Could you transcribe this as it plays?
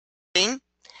and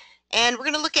we're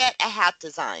going to look at a hat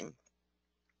design.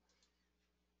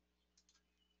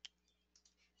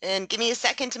 And give me a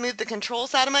second to move the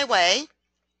controls out of my way,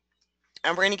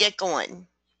 and we're going to get going.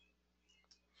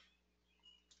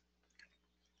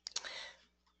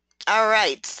 All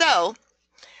right, so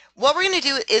what we're going to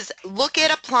do is look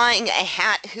at applying a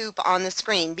hat hoop on the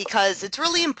screen, because it's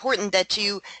really important that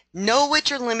you know what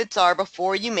your limits are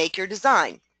before you make your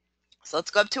design. So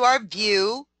let's go up to our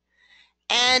view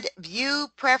and view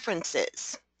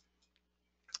preferences.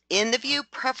 In the view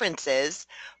preferences,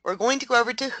 we're going to go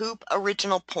over to hoop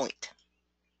original point.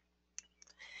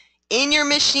 In your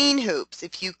machine hoops,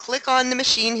 if you click on the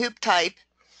machine hoop type,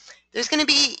 there's going to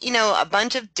be, a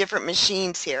bunch of different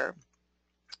machines here.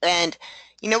 And,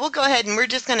 we'll go ahead and we're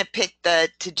just going to pick the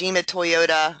Tajima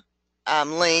Toyota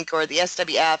link, or the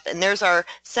SWF, and there's our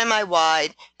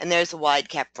semi-wide, and there's a wide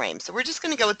cap frame. So we're just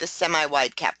going to go with the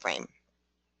semi-wide cap frame.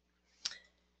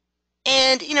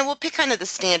 And, we'll pick kind of the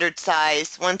standard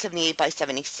size, 178 by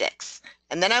 76.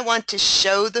 And then I want to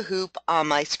show the hoop on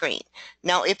my screen.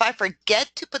 Now, if I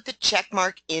forget to put the check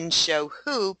mark in show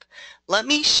hoop, let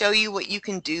me show you what you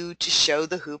can do to show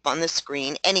the hoop on the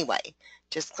screen anyway.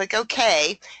 Just click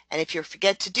OK, and if you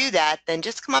forget to do that, then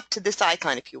just come up to this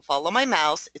icon. If you follow my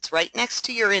mouse, it's right next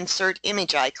to your insert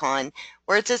image icon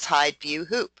where it says hide view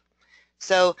hoop.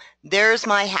 So there's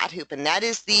my hat hoop, and that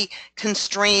is the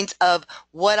constraints of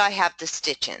what I have to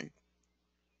stitch in.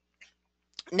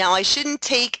 Now, I shouldn't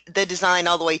take the design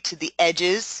all the way to the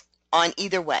edges on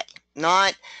either way,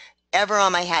 not ever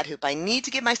on my hat hoop. I need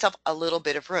to give myself a little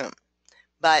bit of room.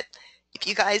 But if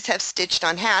you guys have stitched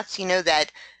on hats, you know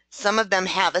that some of them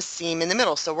have a seam in the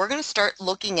middle. So we're going to start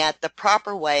looking at the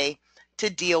proper way to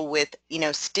deal with,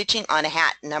 stitching on a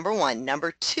hat, number one.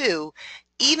 Number two,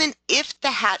 even if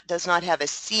the hat does not have a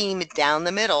seam down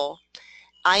the middle,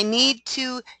 I need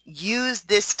to use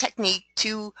this technique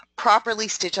to properly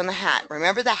stitch on the hat.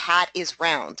 Remember, the hat is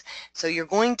round, so you're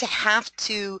going to have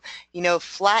to,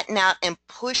 flatten out and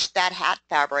push that hat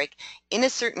fabric in a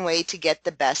certain way to get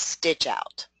the best stitch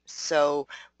out. So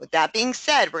with that being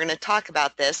said, we're going to talk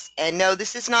about this. And no,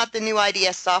 this is not the new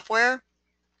IDS software.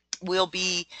 We'll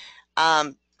be,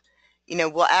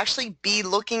 we'll actually be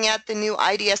looking at the new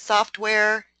IDS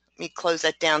software. Let me close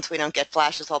that down so we don't get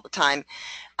flashes all the time.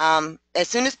 As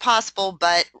soon as possible,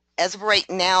 but as of right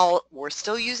now, we're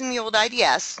still using the old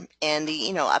IDS, and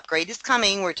the upgrade is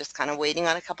coming. We're just kind of waiting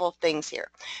on a couple of things here.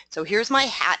 So here's my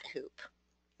hat hoop.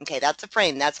 Okay, that's a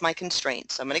frame. That's my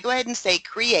constraint. So I'm going to go ahead and say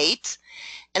create,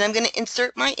 and I'm going to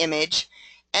insert my image,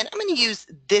 and I'm going to use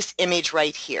this image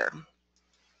right here.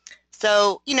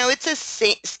 So, it says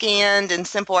scanned and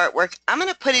simple artwork. I'm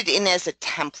going to put it in as a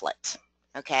template,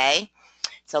 okay?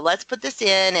 So let's put this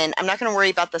in, and I'm not going to worry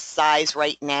about the size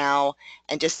right now,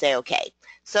 and just say okay.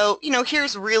 So,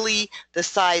 here's really the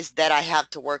size that I have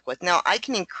to work with. Now, I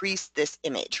can increase this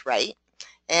image, right?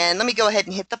 And let me go ahead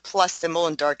and hit the plus symbol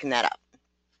and darken that up.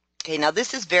 Okay, now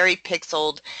this is very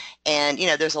pixeled, and,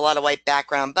 there's a lot of white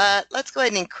background, but let's go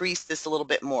ahead and increase this a little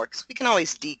bit more, because we can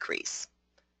always decrease.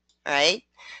 All right?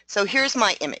 So here's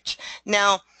my image.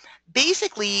 Now,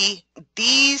 basically,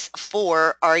 these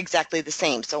four are exactly the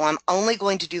same, so I'm only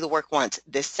going to do the work once.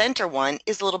 This center one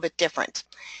is a little bit different.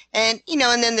 And,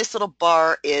 and then this little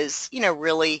bar is,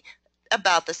 really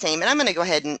about the same. And I'm going to go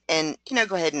ahead and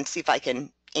go ahead and see if I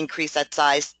can increase that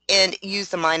size and use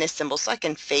the minus symbol so I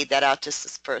can fade that out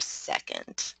just for a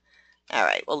second. All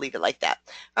right, we'll leave it like that.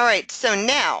 All right, so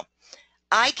now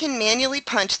I can manually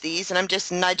punch these, and I'm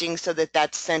just nudging so that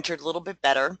that's centered a little bit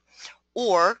better,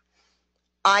 or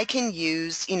I can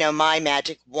use, my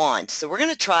magic wand. So we're going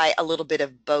to try a little bit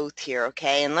of both here,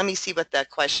 okay? And let me see what the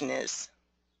question is.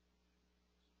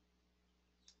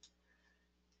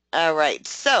 All right,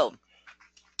 so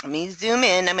let me zoom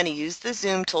in. I'm going to use the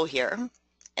zoom tool here,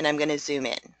 and I'm going to zoom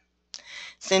in.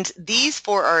 Since these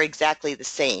four are exactly the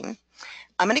same,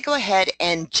 I'm going to go ahead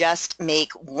and just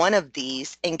make one of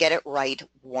these and get it right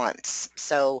once.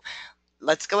 So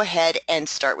let's go ahead and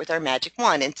start with our magic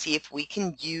wand and see if we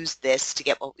can use this to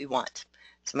get what we want.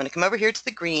 So I'm going to come over here to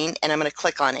the green, and I'm going to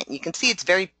click on it. And you can see it's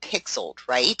very pixeled,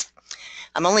 right?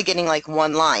 I'm only getting like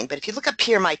one line, but if you look up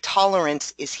here, my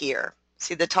tolerance is here.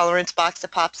 See the tolerance box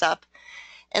that pops up?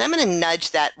 And I'm going to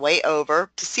nudge that way over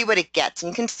to see what it gets. And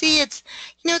you can see it's,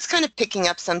 it's kind of picking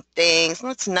up some things.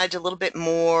 Let's nudge a little bit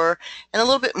more and a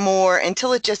little bit more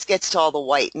until it just gets to all the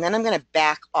white. And then I'm going to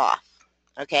back off.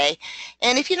 Okay,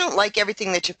 and if you don't like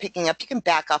everything that you're picking up, you can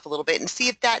back off a little bit and see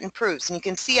if that improves. And you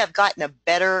can see I've gotten a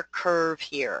better curve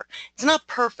here. It's not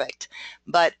perfect,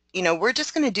 but we're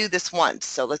just going to do this once.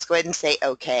 So let's go ahead and say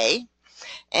okay,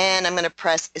 and I'm going to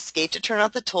press escape to turn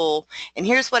off the tool. And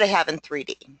here's what I have in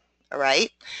 3D. All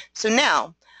right, so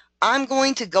now I'm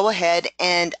going to go ahead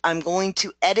and I'm going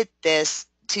to edit this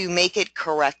to make it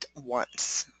correct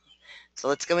once. So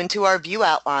let's go into our view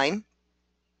outline,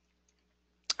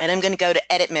 and I'm going to go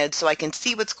to edit mode so I can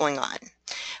see what's going on.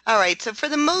 All right, so for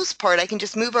the most part, I can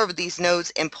just move over these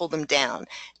nodes and pull them down. And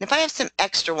if I have some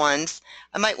extra ones,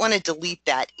 I might want to delete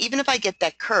that, even if I get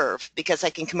that curve, because I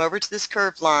can come over to this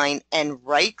curved line and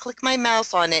right-click my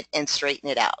mouse on it and straighten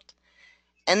it out.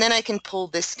 And then I can pull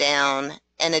this down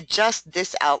and adjust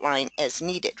this outline as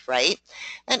needed, right?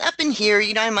 And up in here,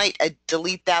 you know, I might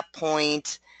delete that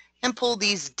point and pull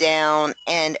these down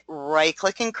and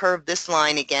right-click and curve this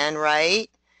line again, right?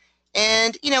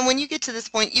 And, you know, when you get to this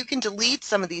point, you can delete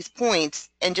some of these points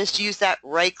and just use that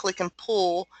right-click and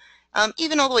pull.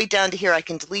 Even all the way down to here, I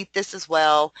can delete this as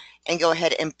well and go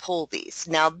ahead and pull these.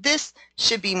 Now, this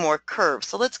should be more curved.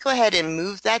 So let's go ahead and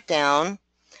move that down.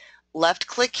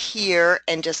 Left-click here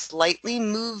and just slightly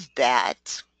move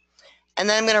that. And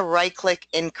then I'm going to right-click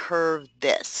and curve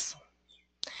this.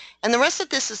 And the rest of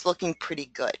this is looking pretty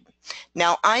good.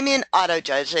 Now, I'm in Auto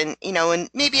Judge, and, you know, and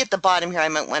maybe at the bottom here, I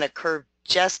might want to curve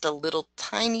just a little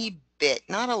tiny bit,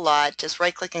 not a lot, just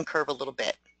right click and curve a little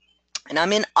bit. And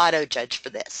I'm in Auto Judge for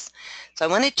this. So I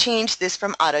want to change this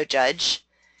from Auto Judge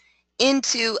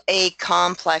into a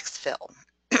complex fill.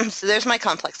 So there's my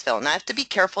complex fill. And I have to be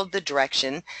careful of the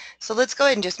direction. So let's go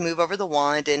ahead and just move over the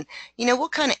wand, and, you know, we'll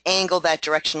kind of angle that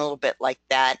direction a little bit like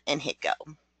that and hit go.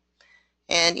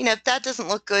 And, you know, if that doesn't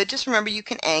look good, just remember you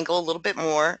can angle a little bit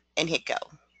more and hit go.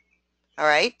 All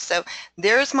right, so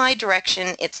there's my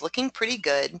direction. It's looking pretty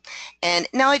good. And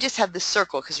now I just have the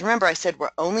circle, because remember I said we're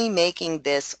only making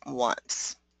this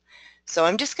once. So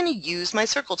I'm just going to use my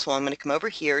circle tool. I'm going to come over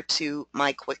here to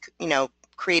my quick, you know,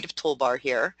 creative toolbar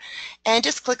here and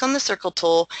just click on the circle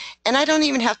tool. And I don't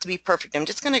even have to be perfect. I'm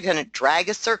just going to drag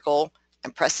a circle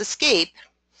and press escape.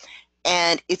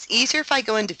 And it's easier if I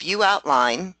go into view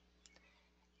outline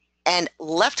and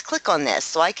left click on this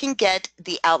so I can get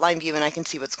the outline view and I can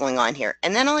see what's going on here.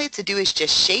 And then all I have to do is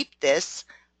just shape this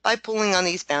by pulling on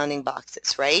these bounding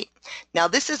boxes, right? Now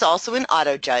this is also in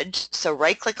Auto Judge, so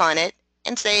right click on it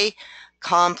and say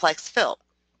complex fill.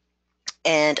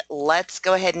 And let's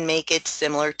go ahead and make it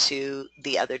similar to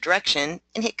the other direction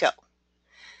and hit go.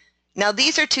 Now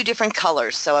these are two different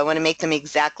colors, so I want to make them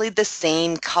exactly the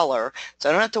same color, so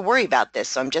I don't have to worry about this.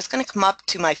 So I'm just going to come up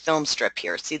to my film strip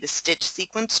here. See the stitch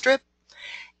sequence strip?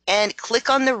 And click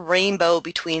on the rainbow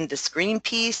between this green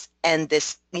piece and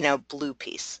this, you know, blue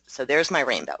piece. So there's my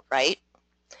rainbow, right?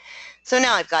 So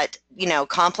now I've got, you know,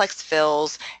 complex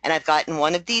fills, and I've gotten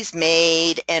one of these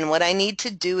made, and what I need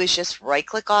to do is just right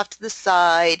click off to the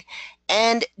side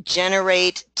and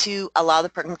generate to allow the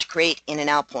program to create in and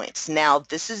out points. Now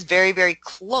this is very, very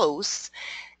close,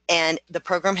 and the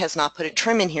program has not put a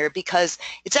trim in here because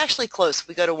it's actually close. If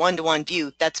we go to one-to-one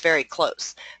view, that's very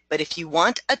close. But if you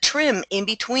want a trim in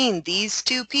between these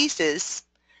two pieces,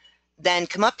 then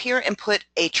come up here and put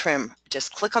a trim.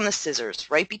 Just click on the scissors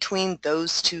right between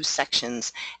those two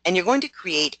sections, and you're going to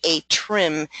create a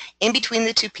trim in between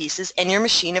the two pieces, and your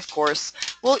machine, of course,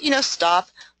 will, you know, stop,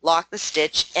 lock the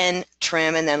stitch, and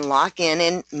trim, and then lock in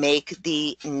and make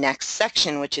the next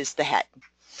section, which is the head.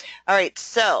 All right,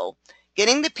 so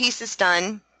getting the pieces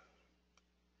done.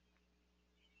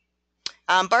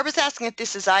 Barbara's asking if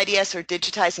this is IDS or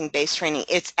digitizing base training.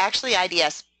 It's actually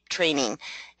IDS training,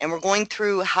 and we're going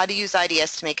through how to use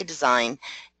IDS to make a design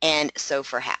and sew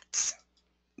for hats.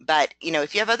 But, you know,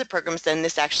 if you have other programs, then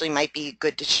this actually might be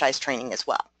good digitized training as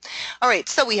well. All right,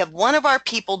 so we have one of our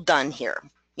people done here.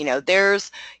 You know,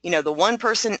 there's, you know, the one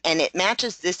person, and it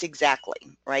matches this exactly,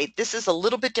 right? This is a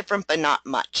little bit different, but not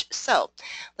much. So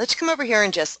let's come over here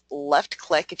and just left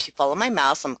click. If you follow my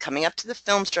mouse, I'm coming up to the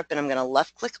film strip, and I'm going to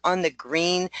left click on the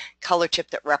green color chip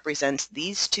that represents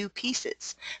these two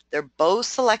pieces. They're both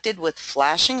selected with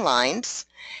flashing lines,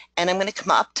 and I'm going to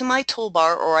come up to my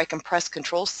toolbar, or I can press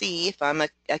Control-C if I'm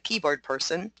a keyboard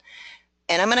person,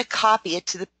 and I'm going to copy it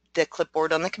to the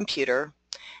clipboard on the computer,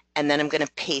 and then I'm going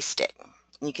to paste it.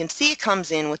 You can see it comes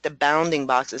in with the bounding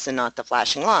boxes and not the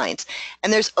flashing lines.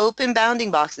 And there's open bounding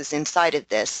boxes inside of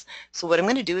this. So what I'm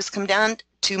going to do is come down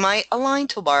to my Align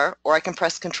toolbar, or I can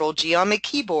press Control-G on my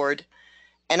keyboard,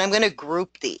 and I'm going to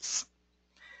group these.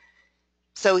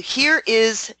 So here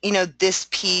is, you know, this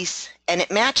piece, and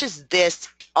it matches this,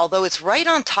 although it's right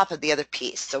on top of the other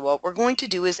piece. So what we're going to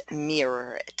do is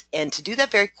mirror it. And to do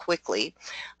that very quickly,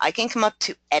 I can come up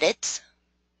to Edit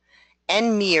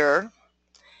and Mirror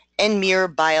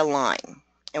by a line.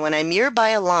 And when I mirror by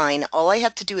a line, all I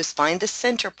have to do is find the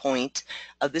center point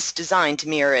of this design to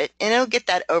mirror it, and it'll get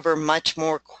that over much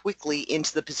more quickly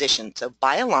into the position. So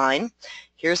by a line,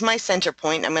 Here's my center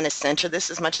point. I'm going to center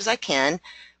this as much as I can.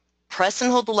 Press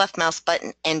and hold the left mouse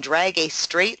button and drag a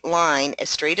straight line, as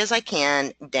straight as I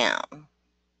can, down.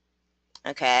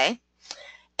 Okay?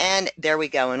 And there we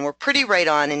go. And we're pretty right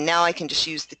on. And now I can just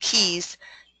use the keys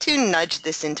to nudge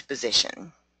this into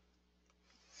position.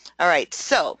 All right,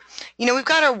 so, we've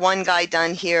got our one guy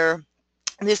done here.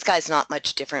 This guy's not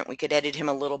much different. We could edit him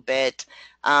a little bit.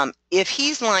 If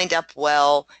he's lined up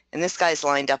well and this guy's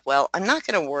lined up well, I'm not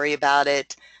going to worry about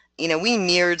it. We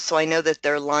mirrored, so I know that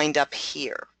they're lined up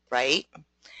here, right?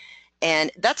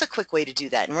 And that's a quick way to do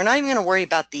that. And we're not even going to worry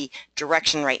about the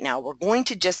direction right now. We're going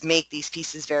to just make these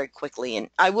pieces very quickly. And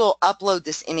I will upload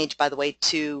this image, by the way,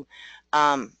 to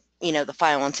the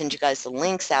file and send you guys the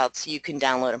links out so you can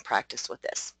download and practice with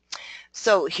this.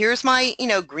 So here's my,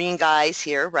 green guys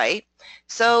here, right?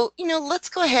 So, let's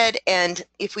go ahead and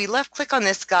if we left click on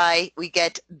this guy, we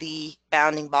get the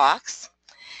bounding box.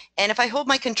 And if I hold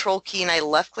my control key and I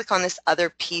left click on this other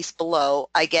piece below,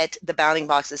 I get the bounding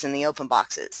boxes and the open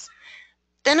boxes.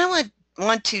 Then I would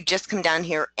want to just come down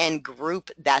here and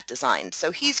group that design. So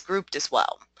he's grouped as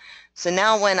well. So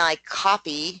now when I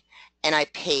copy and I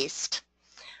paste,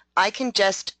 I can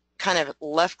just kind of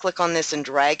left click on this and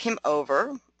drag him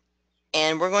over.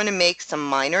 And we're going to make some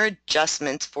minor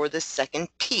adjustments for the second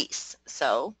piece.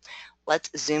 So let's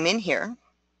zoom in here.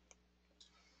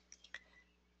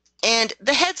 And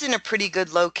the head's in a pretty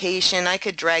good location. I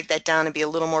could drag that down and be a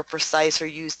little more precise or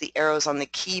use the arrows on the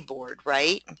keyboard,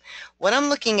 right? What I'm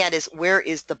looking at is where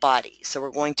is the body. So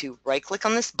we're going to right click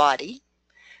on this body,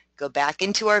 go back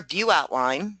into our view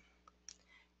outline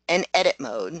and edit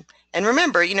mode. And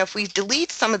remember, if we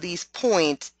delete some of these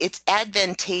points, it's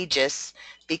advantageous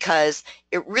because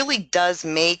it really does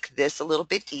make this a little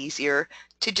bit easier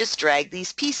to just drag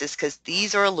these pieces because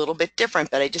these are a little bit different,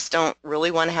 but I just don't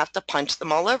really want to have to punch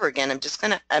them all over again. I'm just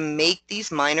going to make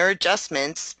these minor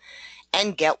adjustments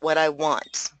and get what I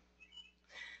want.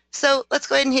 So let's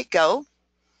go ahead and hit go.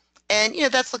 And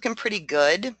that's looking pretty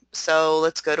good. So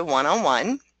let's go to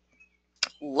one-on-one.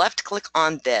 Left click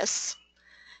on this.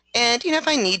 And if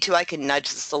I need to, I can nudge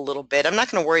this a little bit. I'm not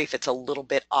going to worry if it's a little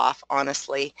bit off,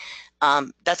 honestly.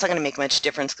 That's not going to make much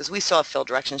difference because we saw fill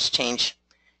directions change.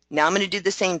 Now I'm going to do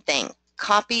the same thing.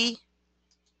 Copy,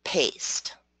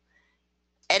 paste,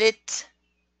 edit,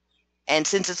 and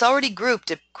since it's already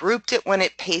grouped, it grouped it when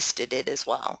it pasted it as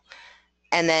well.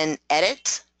 And then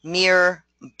edit, mirror,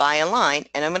 by a line,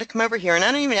 and I'm going to come over here, and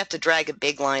I don't even have to drag a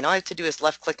big line. All I have to do is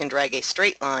left click and drag a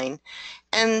straight line,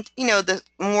 and the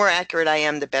more accurate I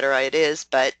am, the better it is,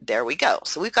 but there we go.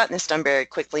 So we've gotten this done very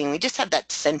quickly, and we just have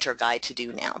that center guy to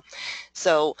do now.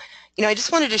 So I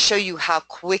just wanted to show you how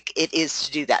quick it is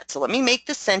to do that. So let me make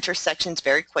the center sections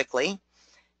very quickly,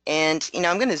 and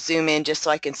I'm going to zoom in just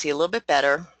so I can see a little bit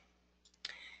better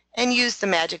and use the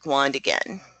magic wand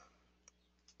again.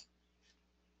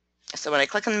 So when I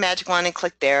click on the magic wand and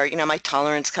click there, my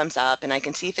tolerance comes up and I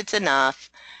can see if it's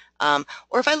enough.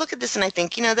 Or if I look at this and I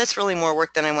think, that's really more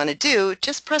work than I want to do,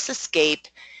 just press escape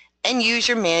and use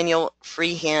your manual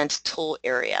freehand tool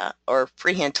area or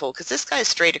freehand tool because this guy is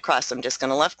straight across. So I'm just going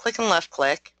to left click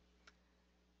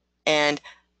and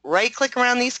right click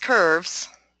around these curves,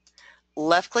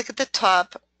 left click at the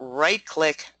top, right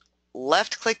click,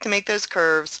 left click to make those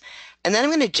curves, and then I'm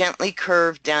going to gently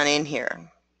curve down in here.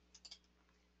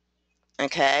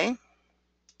 Okay,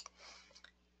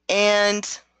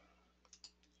 and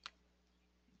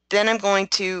then I'm going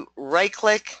to right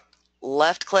click,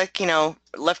 left click,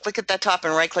 left click at that top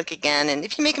and right click again, and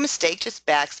if you make a mistake, just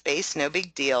backspace, no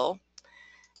big deal.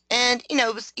 And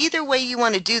either way you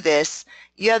want to do this,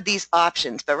 you have these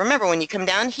options, but remember when you come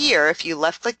down here, if you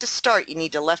left click to start, you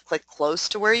need to left click close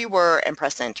to where you were and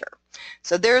press enter.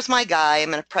 So there's my guy.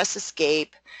 I'm going to press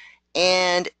escape,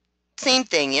 and same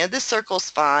thing, this circle's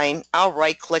fine. I'll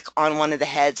right click on one of the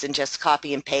heads and just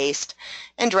copy and paste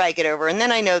and drag it over, and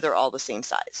then I know they're all the same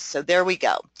size. So there we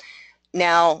go.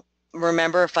 Now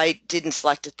remember, if I didn't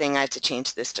select a thing, I have to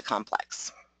change this to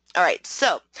complex. All right,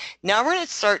 so now we're going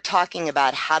to start talking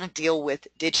about how to deal with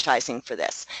digitizing for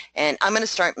this. And I'm going to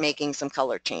start making some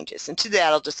color changes. And to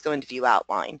that, I'll just go into view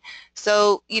outline.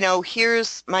 So,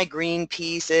 here's my green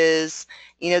pieces.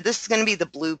 This is going to be the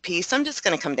blue piece. I'm just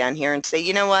going to come down here and say,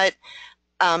 you know what,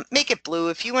 make it blue.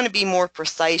 If you want to be more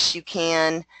precise, you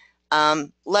can.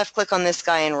 Left click on this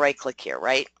guy and right click here,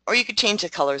 right? Or you could change the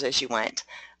colors as you went.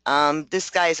 This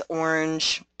guy's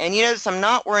orange. And you notice I'm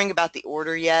not worrying about the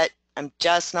order yet. I'm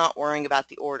just not worrying about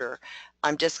the order.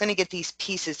 I'm just going to get these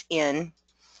pieces in.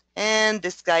 And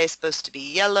this guy is supposed to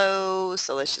be yellow,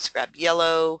 so let's just grab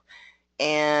yellow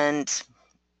and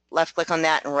left click on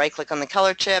that and right click on the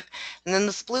color chip. And then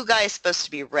this blue guy is supposed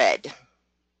to be red.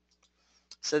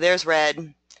 So there's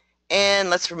red. And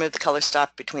let's remove the color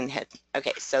stop between the head.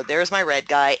 Okay, so there's my red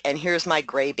guy, and here's my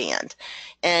gray band.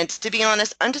 And to be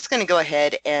honest, I'm just going to go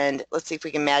ahead and let's see if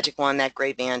we can magic wand that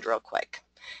gray band real quick.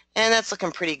 And that's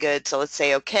looking pretty good. So let's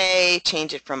say okay,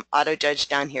 change it from auto judge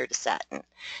down here to satin.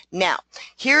 Now,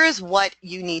 here is what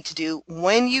you need to do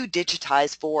when you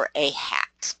digitize for a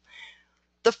hat.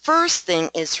 The first thing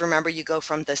is to remember you go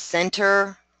from the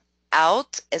center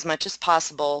out as much as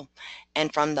possible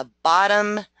and from the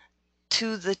bottom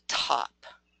to the top.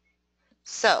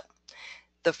 So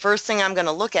the first thing I'm going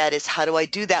to look at is how do I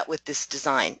do that with this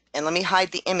design? And let me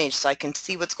hide the image so I can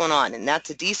see what's going on. And that's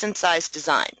a decent sized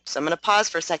design. So I'm going to pause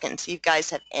for a second and see if you guys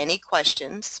have any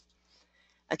questions.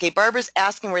 Okay, Barbara's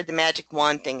asking where the magic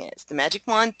wand thing is. The magic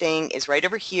wand thing is right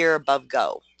over here above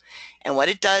go. And what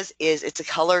it does is it's a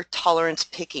color tolerance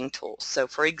picking tool. So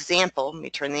for example, let me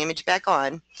turn the image back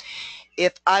on.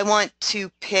 If I want to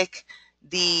pick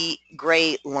the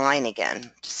gray line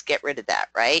again, just get rid of that,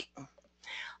 right?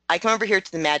 I come over here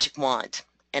to the magic wand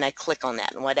and I click on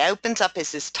that, and what opens up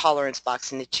is this tolerance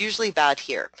box, and it's usually about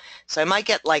here. So I might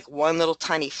get like one little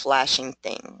tiny flashing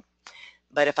thing.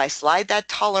 But if I slide that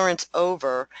tolerance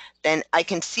over, then I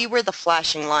can see where the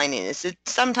flashing line is.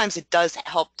 Sometimes it does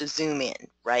help to zoom in,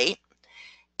 right?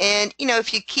 And you know,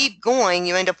 if you keep going,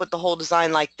 you end up with the whole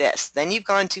design like this. Then you've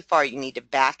gone too far. You need to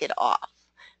back it off.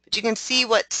 But you can see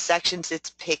what sections it's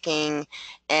picking,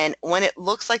 and when it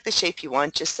looks like the shape you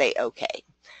want, just say okay.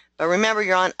 But remember,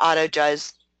 you're on auto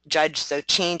judge, so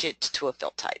change it to a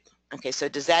fill type. Okay, so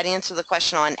does that answer the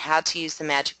question on how to use the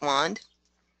magic wand?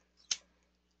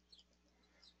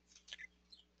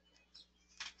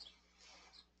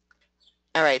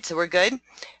 All right, so we're good?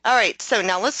 All right, so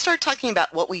now let's start talking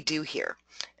about what we do here.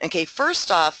 Okay,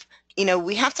 first off, you know,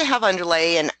 we have to have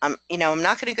underlay, and you know, I'm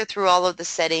not going to go through all of the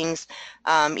settings.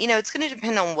 You know, it's going to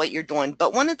depend on what you're doing,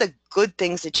 but one of the good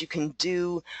things that you can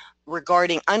do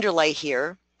regarding underlay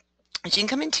here is you can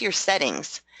come into your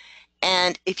settings,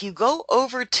 and if you go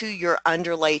over to your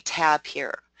underlay tab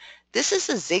here, this is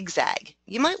a zigzag.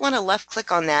 You might want to left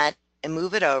click on that and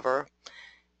move it over,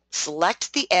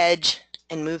 select the edge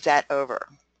and move that over.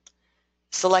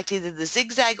 Select either the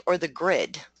zigzag or the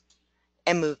grid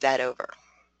and move that over.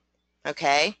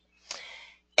 Okay?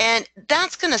 And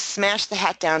that's going to smash the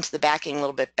hat down to the backing a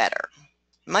little bit better.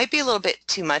 Might be a little bit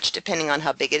too much depending on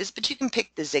how big it is, but you can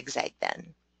pick the zigzag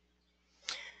then.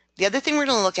 The other thing we're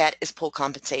going to look at is pull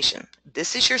compensation.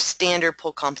 This is your standard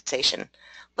pull compensation.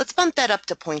 Let's bump that up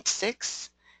to 0.6.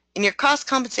 And your cross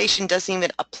compensation doesn't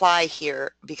even apply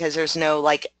here because there's no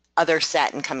like other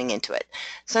satin coming into it.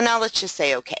 So now let's just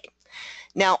say okay.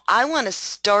 Now I want to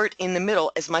start in the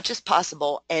middle as much as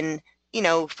possible, and you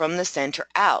know, from the center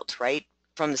out, right?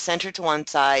 From the center to one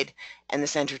side and the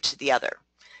center to the other.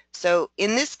 So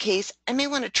in this case, I may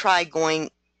want to try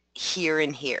going here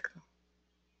and here,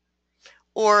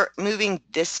 or moving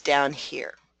this down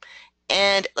here.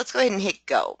 And let's go ahead and hit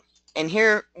go. And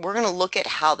here we're going to look at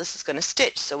how this is going to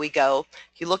stitch. So we go,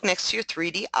 if you look next to your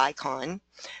 3D icon,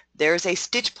 there's a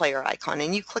stitch player icon,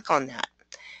 and you click on that.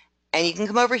 And you can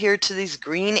come over here to these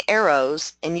green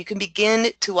arrows, and you can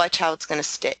begin to watch how it's going to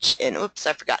stitch. And oops,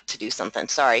 I forgot to do something,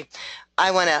 sorry.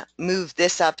 I want to move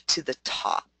this up to the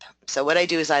top. So what I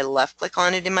do is I left click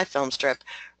on it in my film strip,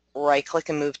 right click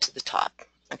and move to the top.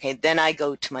 Okay, then I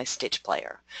go to my stitch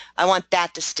player. I want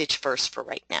that to stitch first for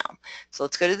right now. So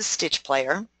let's go to the stitch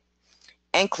player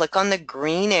and click on the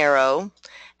green arrow,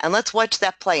 and let's watch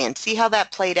that play and see how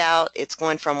that played out. It's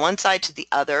going from one side to the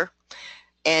other.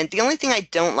 And the only thing I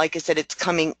don't like is that it's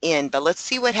coming in, but let's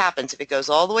see what happens. If it goes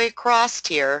all the way across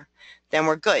here, then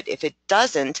we're good. If it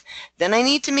doesn't, then I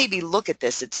need to maybe look at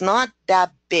this. It's not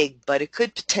that big, but it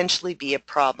could potentially be a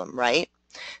problem, right?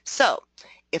 So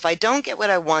if I don't get what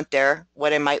I want there,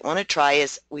 what I might want to try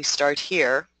is we start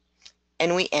here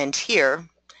and we end here,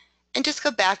 and just go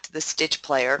back to the stitch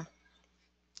player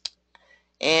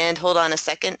and hold on a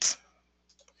second.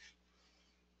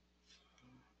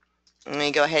 Let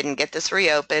me go ahead and get this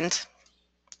reopened.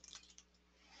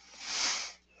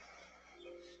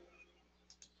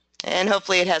 And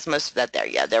hopefully it has most of that there.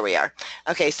 Yeah, there we are.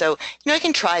 Okay, so, you know, I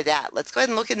can try that. Let's go ahead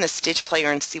and look in the stitch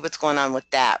player and see what's going on with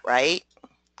that, right?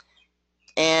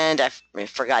 And I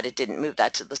forgot it didn't move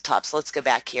that to the top, so let's go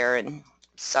back here, and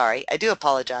sorry, I do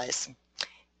apologize.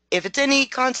 If it's any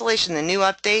consolation, the new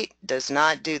update does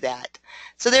not do that.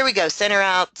 So there we go, center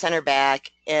out, center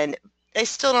back, and I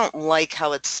still don't like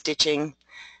how it's stitching,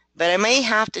 but I may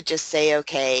have to just say,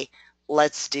 okay,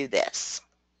 let's do this.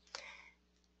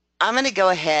 I'm going to go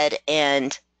ahead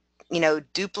and, you know,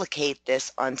 duplicate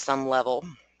this on some level,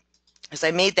 because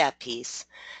I made that piece,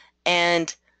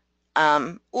 and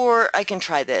Or I can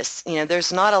try this.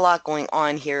 There's not a lot going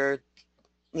on here.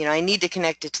 I need to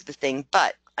connect it to the thing,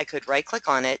 but I could right-click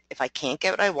on it. If I can't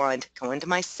get what I want, go into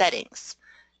my settings,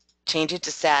 change it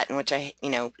to satin, which I,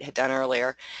 had done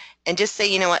earlier, and just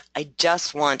say, you know what, I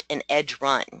just want an edge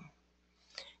run,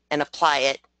 and apply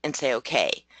it and say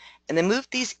OK. And then move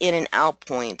these in and out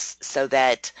points so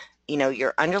that,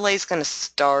 your underlay is going to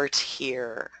start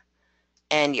here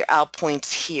and your out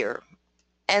points here.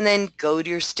 And then go to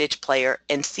your stitch player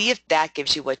and see if that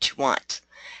gives you what you want.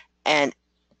 And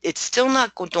it's still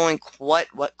not doing quite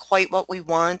what we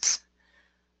want,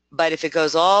 but if it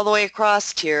goes all the way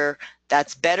across here,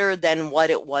 that's better than what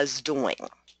it was doing.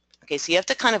 Okay, so you have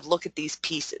to kind of look at these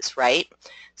pieces, right?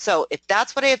 So if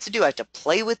that's what I have to do, I have to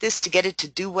play with this to get it to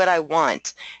do what I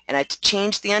want, and I have to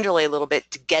change the underlay a little bit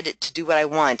to get it to do what I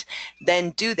want, then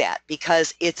do that,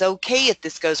 because it's okay if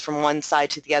this goes from one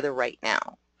side to the other right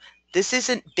now. This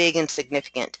isn't big and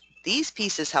significant. These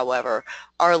pieces, however,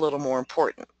 are a little more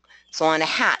important. So on a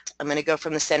hat, I'm going to go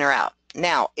from the center out.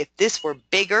 Now, if this were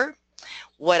bigger,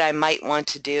 what I might want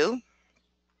to do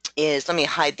is, let me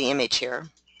hide the image here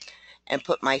and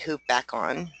put my hoop back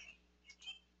on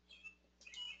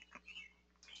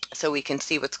so we can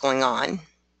see what's going on.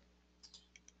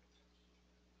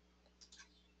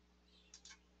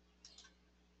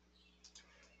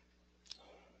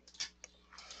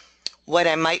 What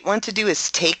I might want to do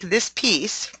is take this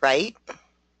piece, right,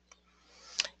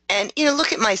 and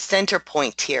look at my center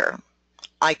point here.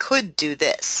 I could do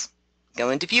this. Go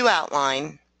into View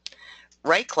Outline,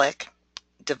 right-click,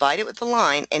 divide it with the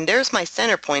line, and there's my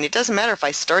center point. It doesn't matter if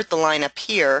I start the line up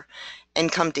here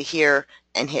and come to here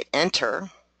and hit Enter.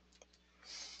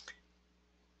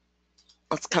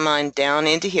 Let's come on down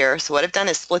into here. So what I've done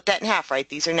is split that in half, right?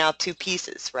 These are now two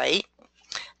pieces, right?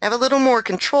 I have a little more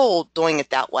control doing it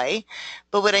that way,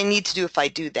 but what I need to do if I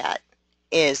do that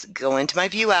is go into my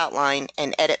View Outline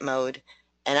and Edit Mode,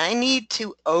 and I need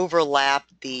to overlap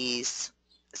these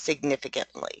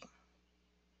significantly.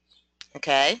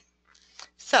 Okay?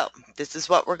 So this is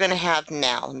what we're going to have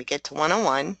now. Let me get to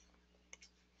 101.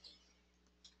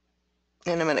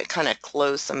 And I'm going to kind of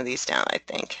close some of these down, I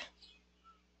think.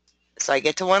 So I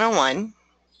get to 101,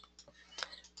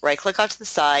 right-click off to the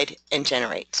side, and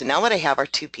generate. So now what I have are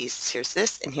two pieces. Here's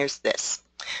this, and here's this.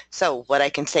 So what I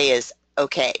can say is,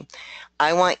 okay,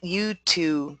 I want you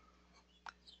to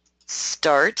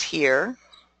start here,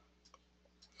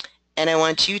 and I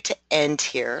want you to end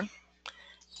here,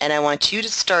 and I want you to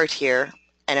start here,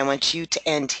 and I want you to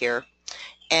end here.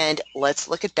 And let's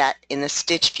look at that in the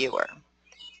stitch viewer.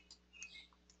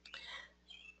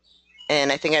 And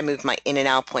I think I moved my in and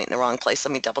out point in the wrong place.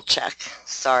 Let me double check.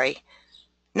 Sorry.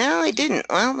 No, I didn't.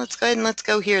 Well, let's go ahead and let's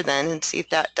go here then and see if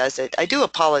that does it. I do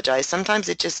apologize. Sometimes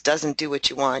it just doesn't do what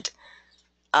you want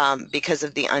because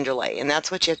of the underlay, and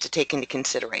that's what you have to take into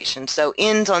consideration. So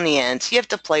ends on the ends. You have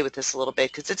to play with this a little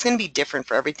bit because it's going to be different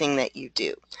for everything that you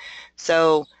do.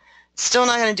 So still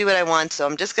not going to do what I want, so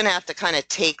I'm just going to have to kind of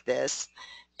take this,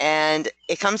 and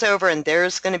it comes over, and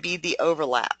there's going to be the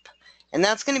overlap. And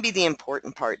that's going to be the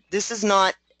important part. This is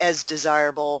not as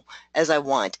desirable as I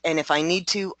want. And if I need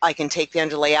to, I can take the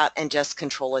underlay out and just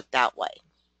control it that way.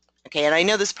 Okay, and I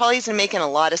know this probably isn't making a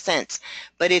lot of sense,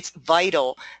 but it's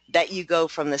vital that you go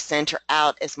from the center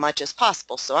out as much as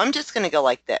possible. So I'm just going to go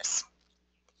like this.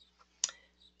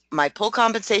 My pull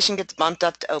compensation gets bumped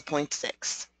up to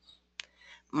 0.6.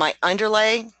 My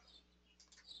underlay,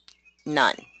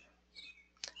 none.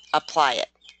 Apply it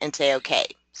and say OK.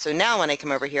 So now when I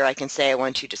come over here, I can say I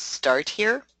want you to start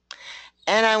here,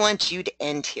 and I want you to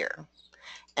end here,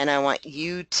 and I want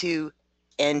you to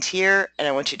end here, and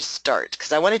I want you to start,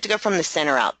 because I want it to go from the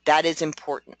center out. That is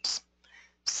important.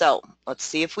 So let's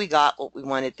see if we got what we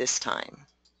wanted this time.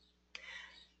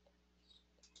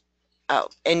 Oh,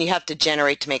 and you have to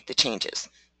generate to make the changes.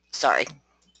 Sorry.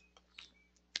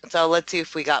 So let's see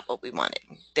if we got what we wanted.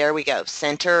 There we go.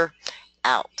 Center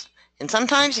out. And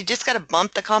sometimes you just got to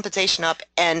bump the compensation up,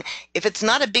 and if it's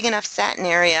not a big enough satin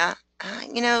area,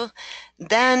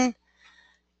 then,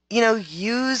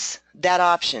 use that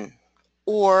option,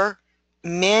 or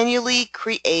manually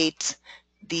create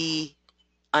the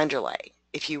underlay.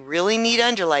 If you really need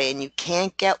underlay and you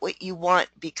can't get what you want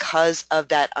because of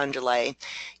that underlay,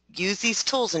 use these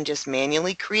tools and just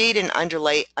manually create an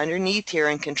underlay underneath here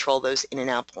and control those in and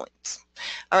out points.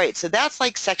 All right, so that's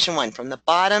like section one, from the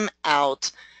bottom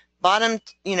out. Bottom,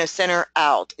 center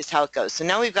out is how it goes. So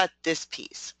now we've got this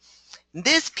piece.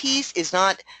 This piece is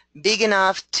not big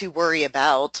enough to worry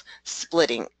about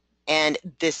splitting, and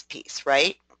this piece,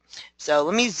 right? So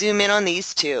let me zoom in on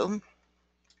these two,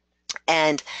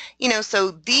 And,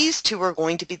 so these two are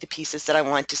going to be the pieces that I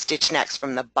want to stitch next,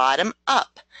 from the bottom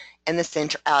up and the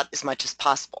center out as much as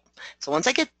possible. So once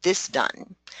I get this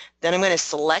done, then I'm going to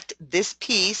select this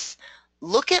piece,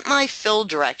 look at my fill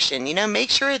direction, make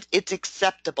sure it's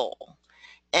acceptable,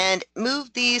 and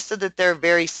move these so that they're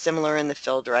very similar in the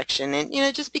fill direction.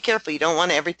 And, just be careful. You don't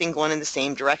want everything going in the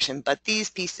same direction, but these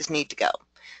pieces need to go.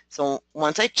 So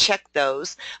once I check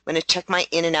those, I'm going to check my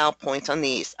in and out points on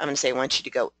these. I'm going to say I want you to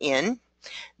go in.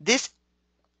 This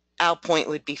out point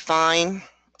would be fine.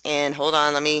 And hold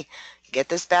on, let me get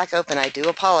this back open. I do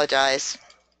apologize.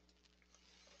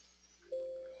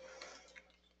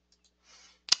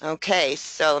 Okay,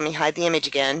 so let me hide the image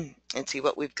again and see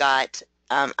what we've got.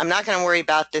 I'm not going to worry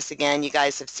about this again. You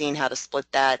guys have seen how to split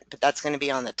that, but that's going to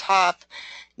be on the top.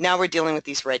 Now we're dealing with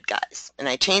these red guys. And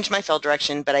I changed my fill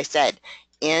direction, but I said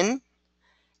in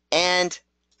and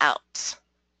out.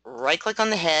 Right click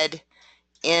on the head,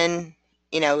 in,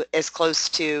 as close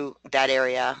to that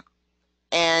area,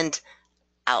 and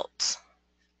out.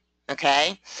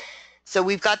 Okay? So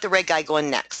we've got the red guy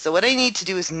going next. So what I need to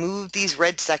do is move these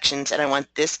red sections, and I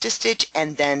want this to stitch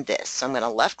and then this. So I'm going to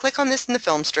left click on this in the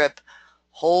film strip,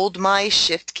 hold my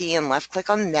shift key and left click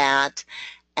on that,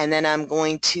 and then I'm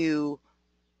going to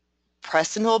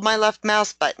press and hold my left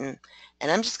mouse button, and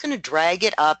I'm just going to drag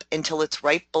it up until it's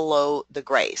right below the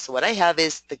gray. So what I have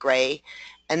is the gray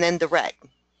and then the red.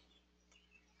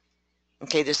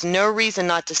 Okay, there's no reason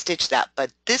not to stitch that,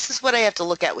 but this is what I have to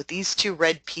look at with these two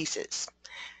red pieces.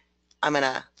 I'm going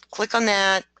to click on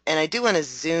that, and I do want to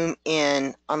zoom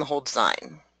in on the whole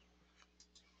design.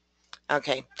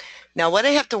 Okay, now what I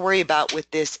have to worry about with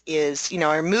this is,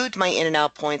 I removed my in and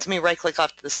out points. Let me right click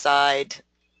off to the side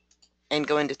and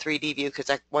go into 3D view because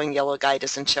that one yellow guy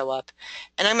doesn't show up.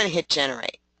 And I'm going to hit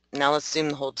generate. Now let's zoom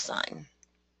the whole design.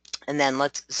 And then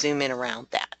let's zoom in around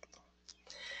that.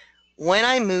 When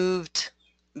I moved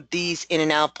these in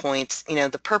and out points,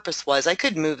 the purpose was I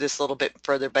could move this a little bit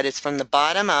further, but it's from the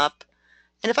bottom up.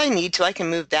 And if I need to, I can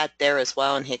move that there as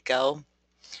well and hit go.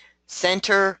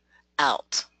 Center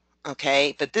out.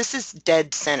 Okay, but this is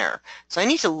dead center. So I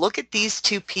need to look at these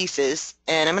two pieces,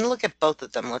 and I'm going to look at both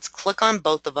of them. Let's click on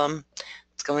both of them.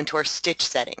 Let's go into our stitch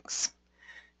settings.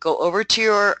 Go over to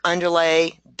your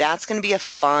underlay. That's going to be a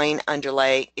fine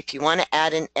underlay. If you want to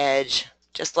add an edge,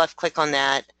 just left click on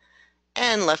that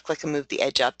and left click and move the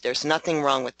edge up. There's nothing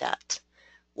wrong with that.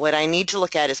 What I need to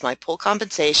look at is my pull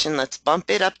compensation. Let's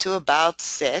bump it up to about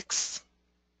 6.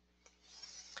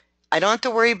 I don't have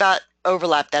to worry about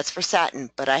overlap, that's for satin,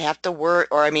 but I have to worry,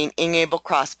 enable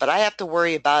cross, but I have to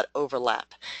worry about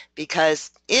overlap,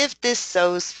 because if this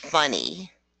sews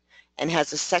funny and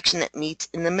has a section that meets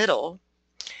in the middle,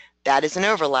 that is an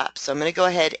overlap. So I'm going to go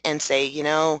ahead and say,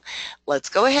 let's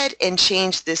go ahead and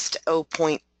change this to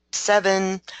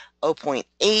 0.7,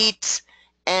 0.8,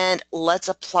 and let's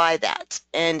apply that.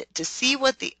 And to see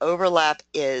what the overlap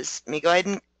is, let me go ahead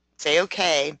and say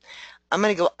okay. I'm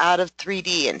going to go out of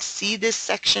 3D and see this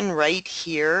section right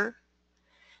here.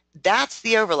 That's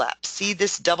the overlap. See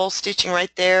this double stitching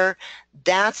right there?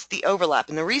 That's the overlap.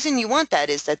 And the reason you want that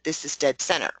is that this is dead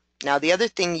center. Now the other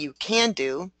thing you can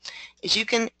do is you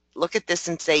can look at this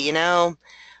and say,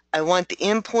 I want the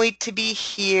in point to be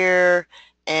here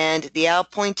and the out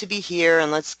point to be here,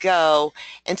 and let's go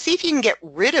and see if you can get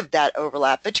rid of that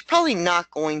overlap, but you're probably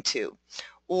not going to.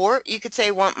 Or you could say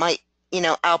I want my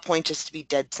out point just to be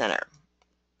dead center,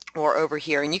 or over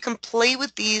here, and you can play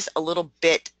with these a little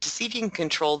bit to see if you can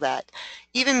control that.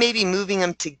 Even maybe moving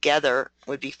them together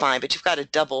would be fine, but you've got a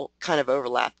double kind of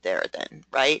overlap there then,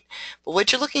 right? But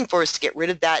what you're looking for is to get rid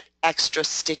of that extra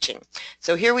stitching.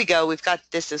 So here we go, we've got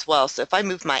this as well. So if I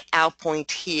move my out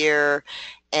point here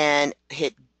and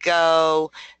hit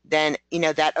go, then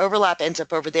that overlap ends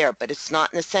up over there, but it's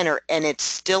not in the center, and it's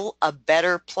still a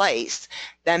better place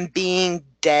than being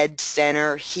dead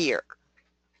center here.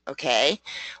 Okay,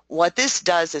 what this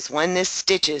does is when this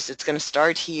stitches, it's going to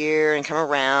start here and come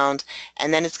around,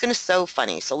 and then it's going to sew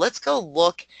funny. So let's go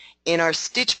look in our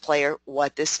stitch player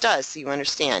what this does so you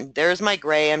understand. There's my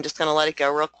gray. I'm just going to let it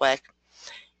go real quick.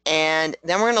 And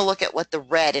then we're going to look at what the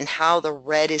red and how the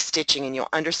red is stitching, and you'll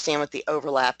understand what the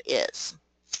overlap is.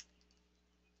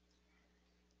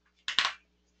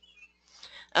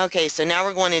 Okay, so now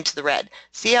we're going into the red.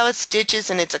 See how it stitches,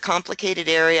 and it's a complicated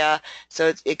area.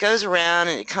 So it goes around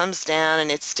and it comes down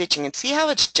and it's stitching. And see how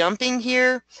it's jumping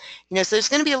here? So there's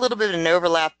going to be a little bit of an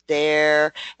overlap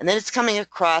there, and then it's coming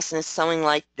across and it's sewing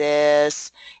like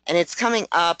this, and it's coming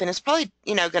up, and it's probably,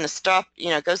 going to stop,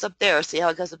 it goes up there. See how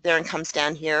it goes up there and comes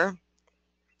down here?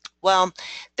 Well,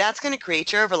 that's going to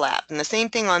create your overlap. And the same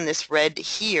thing on this red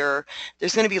here,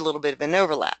 there's going to be a little bit of an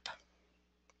overlap.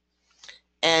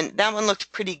 And that one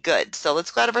looked pretty good. So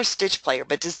let's go out of our stitch player.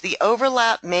 But does the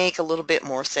overlap make a little bit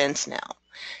more sense now?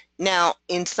 Now,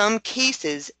 in some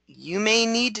cases, you may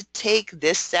need to take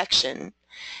this section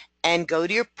and go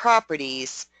to your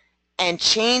properties and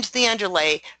change the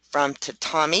underlay from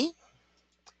tatami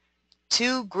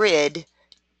to grid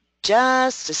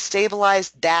just to stabilize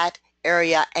that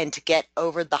area and to get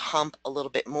over the hump a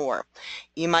little bit more.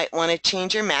 You might want to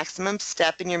change your maximum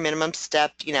step and your minimum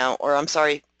step, or I'm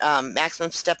sorry,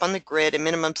 maximum step on the grid and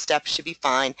minimum step should be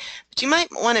fine. But you might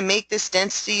want to make this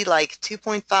density like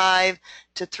 2.5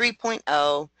 to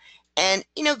 3.0 and,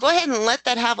 go ahead and let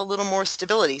that have a little more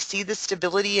stability. See the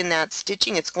stability in that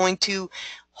stitching? It's going to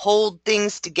hold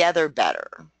things together better.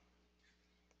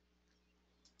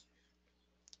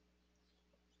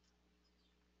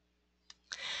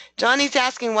 Johnny's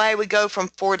asking why I would go from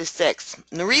 4 to 6.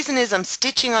 And the reason is I'm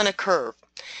stitching on a curve.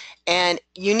 And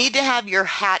you need to have your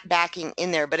hat backing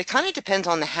in there, but it kind of depends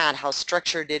on the hat, how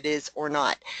structured it is or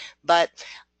not. But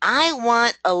I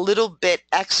want a little bit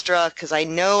extra because I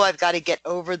know I've got to get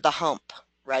over the hump,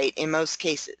 right, in most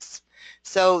cases.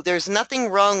 So there's nothing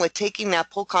wrong with taking that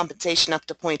pull compensation up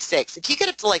to 0.6. If you get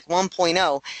up to like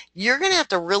 1.0, you're going to have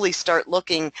to really start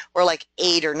looking, or like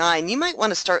 8 or 9, you might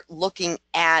want to start looking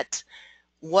at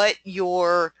what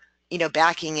your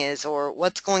backing is or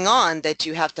what's going on that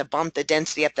you have to bump the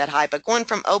density up that high. But going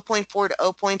from 0.4 to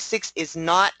 0.6 is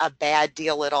not a bad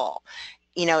deal at all.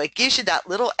 It gives you that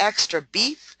little extra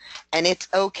beef and it's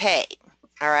okay.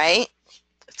 All right.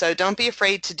 So don't be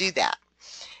afraid to do that.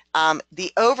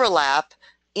 The overlap,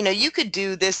 you could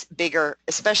do this bigger,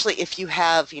 especially if you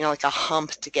have, like a hump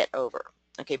to get over.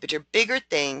 Okay, but your bigger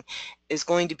thing is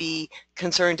going to be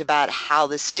concerned about how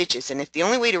this stitches. And if the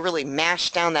only way to really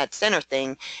mash down that center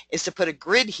thing is to put a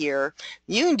grid here,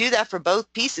 you can do that for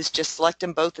both pieces. Just select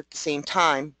them both at the same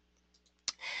time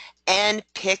and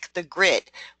pick the grid.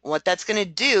 What that's going to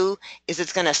do is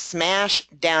it's going to smash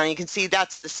down. You can see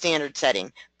that's the standard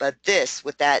setting, but this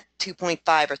with that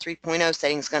 2.5 or 3.0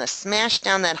 setting is going to smash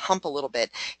down that hump a little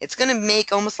bit. It's going to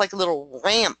make almost like a little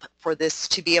ramp for this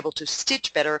to be able to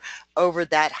stitch better over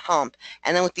that hump.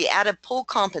 And then with the added pull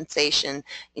compensation,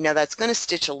 that's going to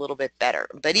stitch a little bit better.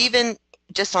 But even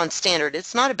just on standard,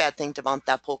 it's not a bad thing to bump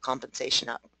that pull compensation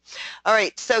up. All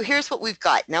right, so here's what we've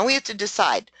got. Now we have to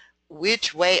decide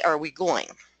which way are we going.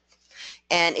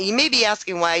 And you may be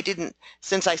asking why I didn't,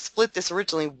 since I split this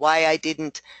originally, why I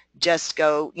didn't just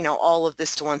go, all of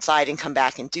this to one side and come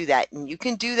back and do that. And you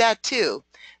can do that too.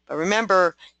 But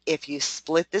remember, if you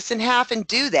split this in half and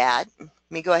do that, let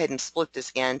me go ahead and split this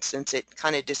again since it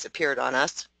kind of disappeared on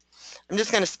us. I'm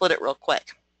just going to split it real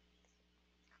quick.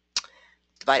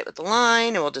 Divide it with the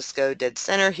line, and we'll just go dead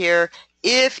center here.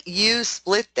 If you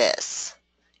split this,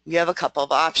 you have a couple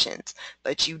of options,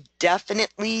 but you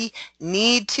definitely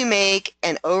need to make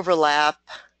an overlap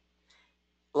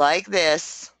like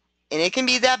this, and it can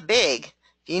be that big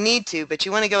if you need to, but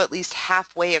you want to go at least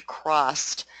halfway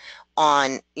across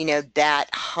on, that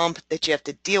hump that you have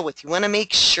to deal with. You want to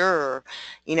make sure,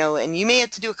 and you may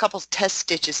have to do a couple test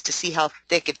stitches to see how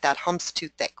thick, if that hump's too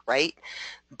thick, right?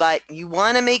 But you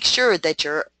want to make sure that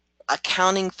you're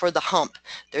accounting for the hump.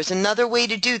 There's another way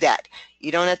to do that.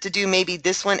 You don't have to do maybe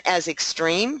this one as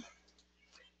extreme.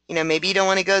 Maybe you don't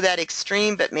want to go that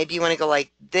extreme, but maybe you want to go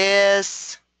like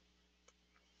this.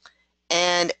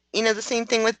 And, the same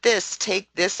thing with this. Take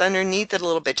this underneath it a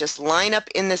little bit. Just line up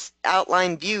in this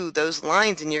outline view those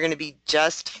lines and you're going to be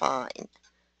just fine.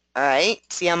 All right?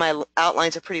 See how my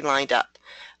outlines are pretty lined up.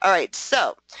 All right,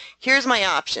 so here's my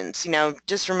options.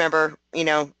 Just remember,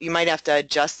 you might have to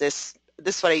adjust this.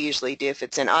 This is what I usually do. If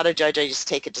it's in Auto Judge, I just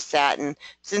take it to satin. If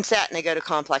it's in satin, I go to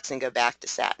complex and go back to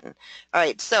satin. All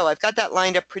right, so I've got that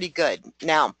lined up pretty good.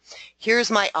 Now,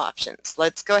 here's my options.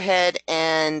 Let's go ahead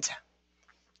and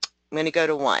I'm going to go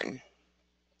to 1.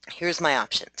 Here's my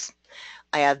options.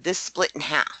 I have this split in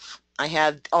half. I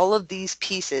have all of these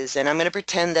pieces, and I'm going to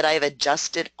pretend that I've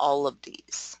adjusted all of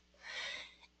these.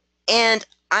 And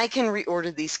I can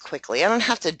reorder these quickly. I don't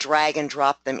have to drag and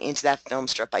drop them into that film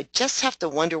strip. I just have to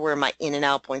wonder where my in and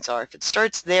out points are. If it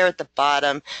starts there at the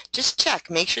bottom, just check.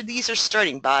 Make sure these are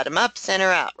starting bottom up,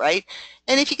 center out, right?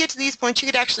 And if you get to these points, you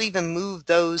could actually even move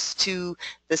those to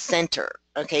the center.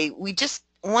 Okay, we just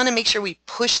want to make sure we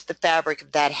push the fabric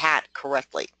of that hat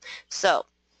correctly. So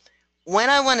when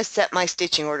I want to set my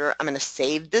stitching order, I'm going to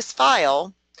save this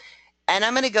file. And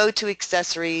I'm going to go to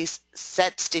Accessories,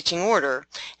 Set Stitching Order.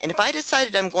 And if I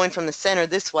decided I'm going from the center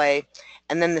this way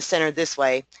and then the center this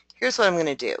way, here's what I'm going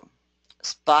to do.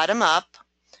 Just bottom up,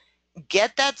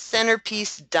 get that center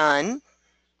piece done,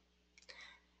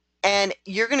 and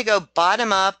you're going to go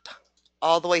bottom up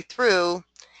all the way through,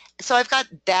 So I've got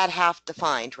that half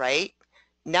defined, right?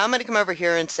 Now I'm going to come over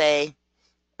here and say,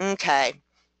 okay,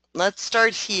 let's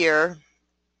start here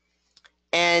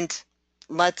and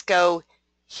let's go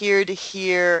here to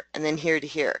here and then here to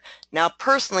here. Now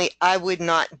personally, I would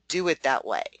not do it that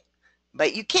way,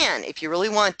 but you can if you really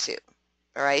want to.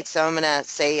 All right, so I'm going to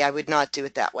say I would not do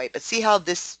it that way, but see how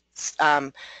this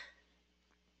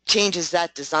changes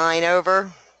that design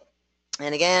over?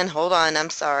 And again, hold on, I'm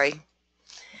sorry.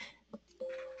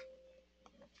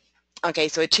 Okay,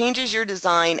 so it changes your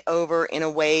design over in a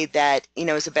way that, you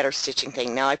know, is a better stitching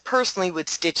thing. Now, I personally would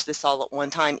stitch this all at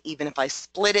one time, even if I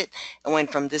split it and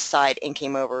went from this side and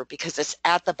came over, because it's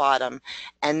at the bottom,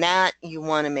 and that you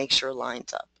want to make sure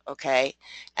lines up, okay?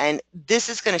 And this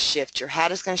is going to shift. Your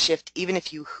hat is going to shift even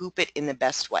if you hoop it in the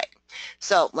best way.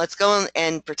 So let's go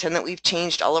and pretend that we've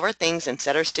changed all of our things and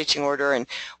set our stitching order, and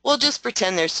we'll just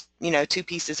pretend there's, you know, two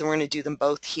pieces and we're going to do them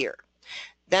both here.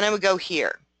 Then I would go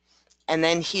here, and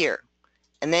then here,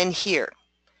 and then here,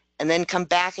 and then come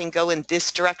back and go in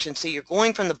this direction. So you're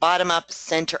going from the bottom up,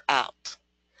 center out.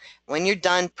 When you're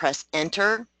done, press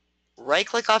enter, right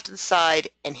click off to the side,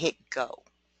 and hit go.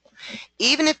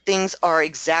 Even if things are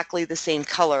exactly the same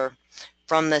color,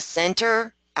 from the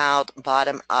center out,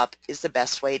 bottom up is the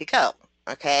best way to go,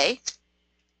 okay?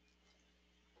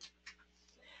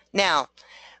 Now,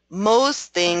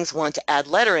 most things want to add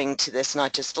lettering to this,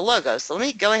 not just a logo. So let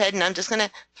me go ahead and I'm just going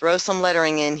to throw some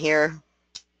lettering in here.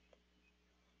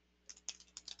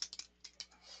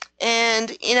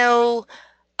 And, you know,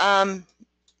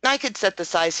 I could set the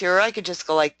size here, or I could just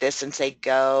go like this and say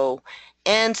go,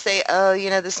 and say, oh,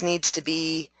 you know, this needs to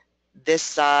be this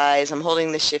size. I'm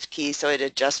holding the shift key so it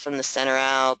adjusts from the center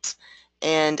out.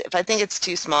 And if I think it's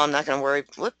too small, I'm not going to worry.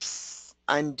 Whoops,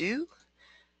 undo.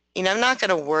 You know, I'm not going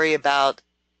to worry about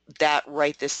that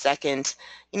right this second.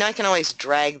 You know, I can always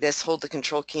drag this, hold the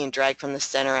control key and drag from the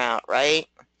center out, right?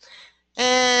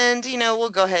 And, you know,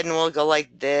 we'll go ahead and we'll go like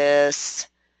this.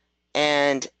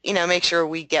 And, you know, make sure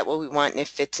we get what we want and it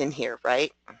fits in here,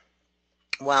 right?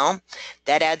 Well,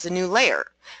 that adds a new layer,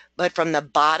 but from the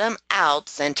bottom out,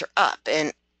 center up.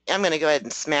 And I'm going to go ahead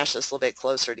and smash this a little bit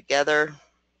closer together.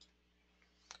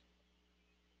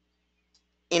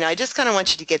 You know, I just kind of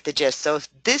want you to get the gist. So if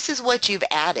this is what you've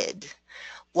added,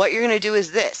 what you're going to do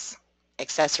is this: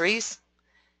 accessories,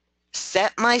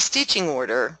 set my stitching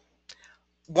order,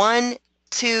 1,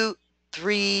 2,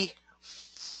 3,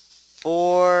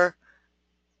 4.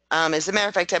 As a matter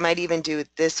of fact, I might even do it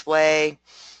this way.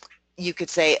 You could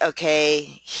say, okay,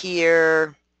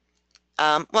 here,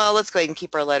 well, let's go ahead and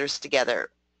keep our letters together.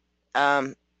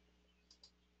 You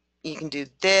can do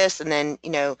this and then,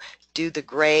 you know, do the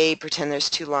gray, pretend there's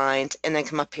two lines, and then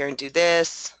come up here and do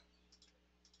this,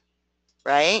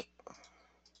 right?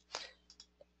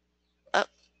 Oh,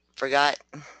 forgot.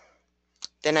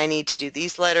 Then I need to do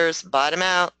these letters, bottom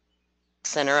out,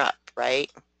 center up,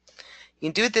 right? You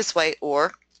can do it this way,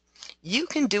 or you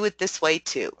can do it this way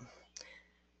too.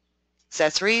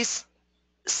 Accessories,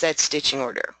 set stitching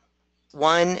order.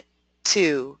 1,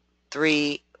 2,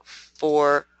 3,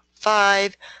 4,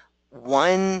 5.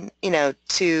 1,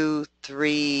 2,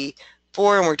 3,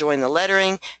 4, and we're doing the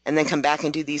lettering, and then come back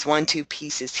and do these 1, 2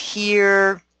 pieces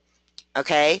here,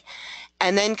 okay?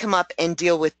 And then come up and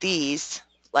deal with these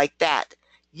like that.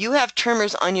 You have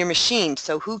trimmers on your machine,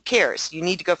 so who cares? You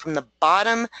need to go from the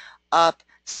bottom up,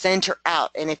 center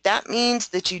out. And if that means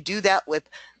that you do that with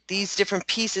these different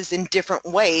pieces in different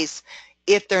ways,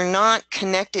 if they're not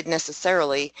connected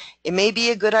necessarily, it may be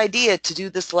a good idea to do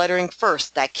this lettering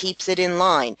first. That keeps it in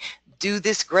line. Do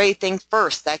this gray thing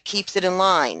first. That keeps it in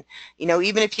line. You know,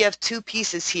 even if you have two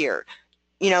pieces here,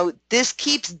 you know, this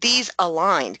keeps these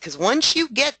aligned, because once you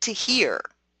get to here,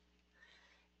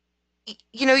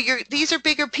 you know, these are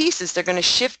bigger pieces. They're going to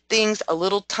shift things a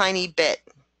little tiny bit.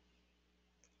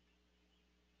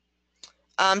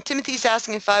 Timothy's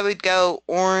asking if I would go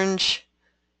orange,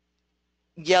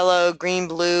 yellow, green,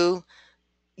 blue.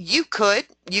 You could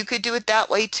do it that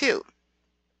way too.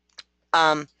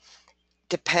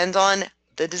 Depends on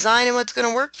the design and what's going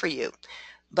to work for you.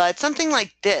 But something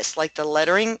like this, like the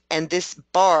lettering and this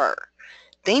bar,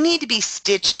 they need to be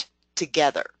stitched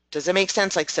together. Does it make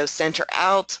sense? Like, so center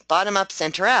out, bottom up,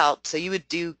 center out. So you would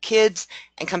do kids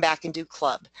and come back and do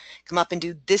club. Come up and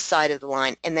do this side of the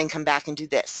line and then come back and do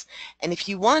this. And if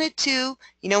you wanted to,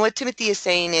 you know what Timothy is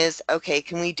saying is, okay,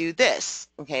 can we do this?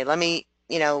 Okay, let me,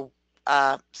 you know,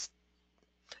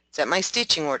 set my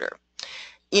stitching order.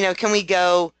 You know, can we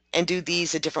go and do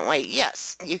these a different way?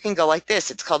 Yes, you can go like this.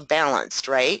 It's called balanced,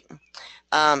 right?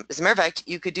 As a matter of fact,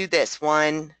 you could do this.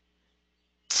 1,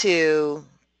 2,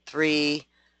 3,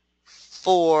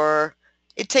 4,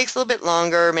 It takes a little bit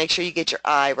longer. Make sure you get your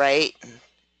eye right.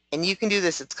 And you can do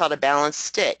this. It's called a balanced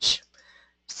stitch.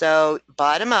 So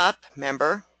bottom up,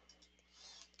 remember?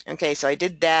 Okay, so I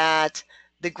did that.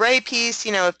 The gray piece,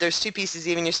 you know, if there's two pieces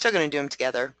even, you're still going to do them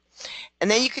together.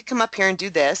 And then you could come up here and do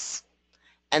this,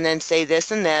 and then say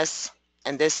this and this,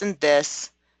 and this and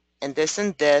this, and this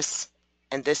and this,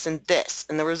 and this and this.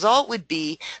 And the result would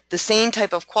be the same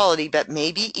type of quality, but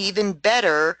maybe even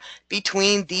better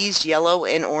between these yellow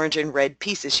and orange and red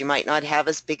pieces. You might not have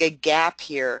as big a gap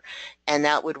here, and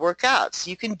that would work out. So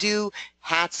you can do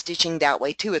hat stitching that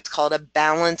way too. It's called a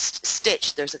balanced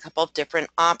stitch. There's a couple of different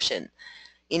options.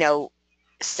 You know,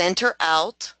 center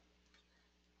out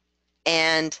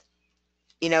and,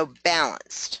 you know,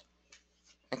 balanced.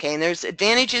 Okay, and there's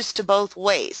advantages to both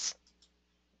ways.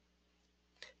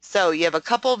 So you have a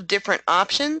couple of different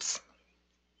options,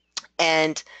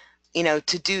 and you know,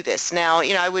 to do this. Now,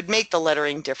 you know, I would make the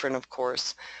lettering different, of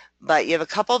course, but you have a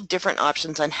couple of different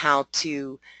options on how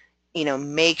to, you know,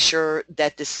 make sure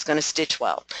that this is going to stitch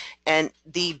well. And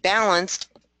the balanced,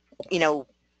 you know,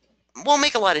 won't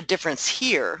make a lot of difference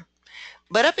here,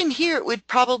 but up in here it would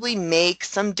probably make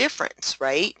some difference,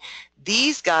 right?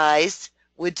 These guys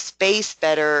would space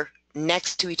better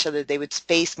next to each other. They would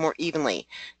space more evenly.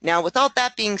 Now, with all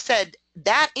that being said,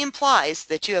 that implies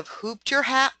that you have hooped your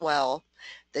hat well,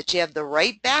 that you have the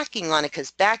right backing on it,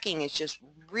 because backing is just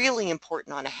really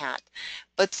important on a hat.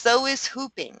 But so is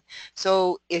hooping.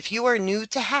 So if you are new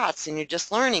to hats and you're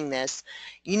just learning this,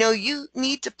 you know, you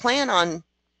need to plan on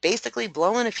basically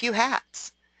blowing a few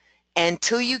hats.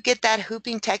 Until you get that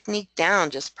hooping technique down,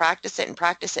 just practice it and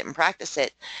practice it and practice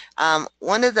it.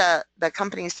 One of the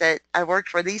companies that I worked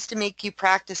for, they used to make you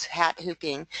practice hat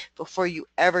hooping before you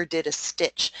ever did a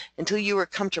stitch until you were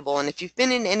comfortable. And if you've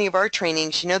been in any of our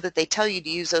trainings, you know that they tell you to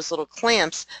use those little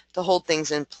clamps to hold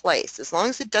things in place. As long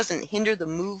as it doesn't hinder the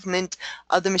movement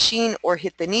of the machine or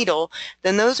hit the needle,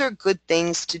 then those are good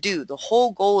things to do. The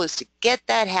whole goal is to get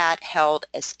that hat held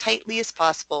as tightly as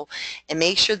possible and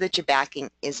make sure that your backing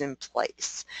is in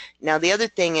place. Now the other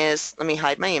thing is, let me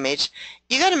hide my image,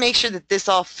 you got to make sure that this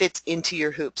all fits into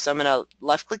your hoop. So I'm going to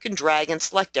left click and drag and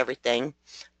select everything.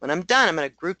 When I'm done, I'm going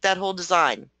to group that whole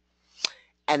design.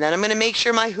 And then I'm going to make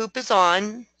sure my hoop is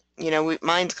on. You know,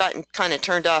 mine's gotten kind of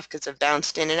turned off because I've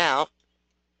bounced in and out.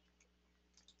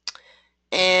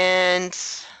 And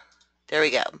there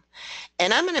we go.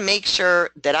 And I'm going to make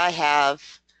sure that I have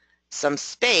some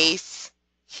space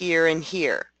here and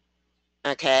here.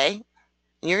 Okay?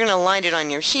 You're going to line it on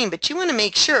your machine, but you want to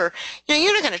make sure, you know,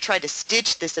 you're not going to try to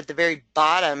stitch this at the very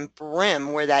bottom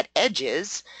brim where that edge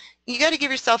is. You got to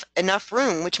give yourself enough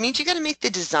room, which means you got to make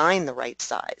the design the right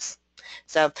size.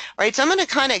 So, all right, so I'm going to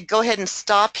kind of go ahead and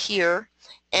stop here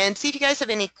and see if you guys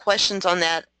have any questions on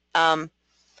that.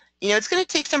 You know, it's going to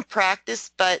take some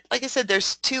practice, but like I said,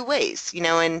 there's two ways, you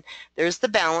know, and there's the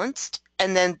balanced,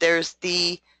 and then there's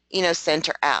the, you know,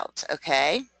 center out,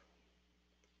 okay?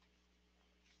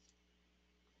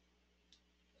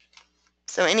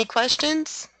 So any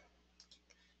questions?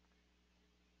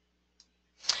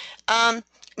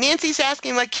 Nancy's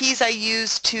asking what keys I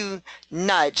use to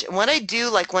nudge. And what I do,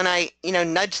 like when I, you know,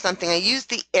 nudge something, I use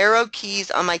the arrow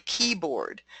keys on my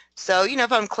keyboard. So, you know,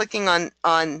 if I'm clicking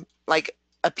on like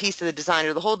a piece of the design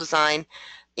or the whole design,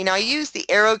 you know, I use the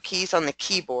arrow keys on the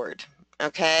keyboard,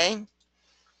 okay?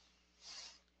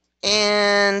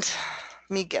 And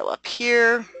let me go up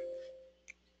here.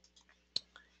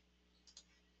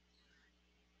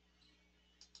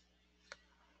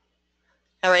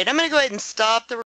 All right, I'm going to go ahead and stop the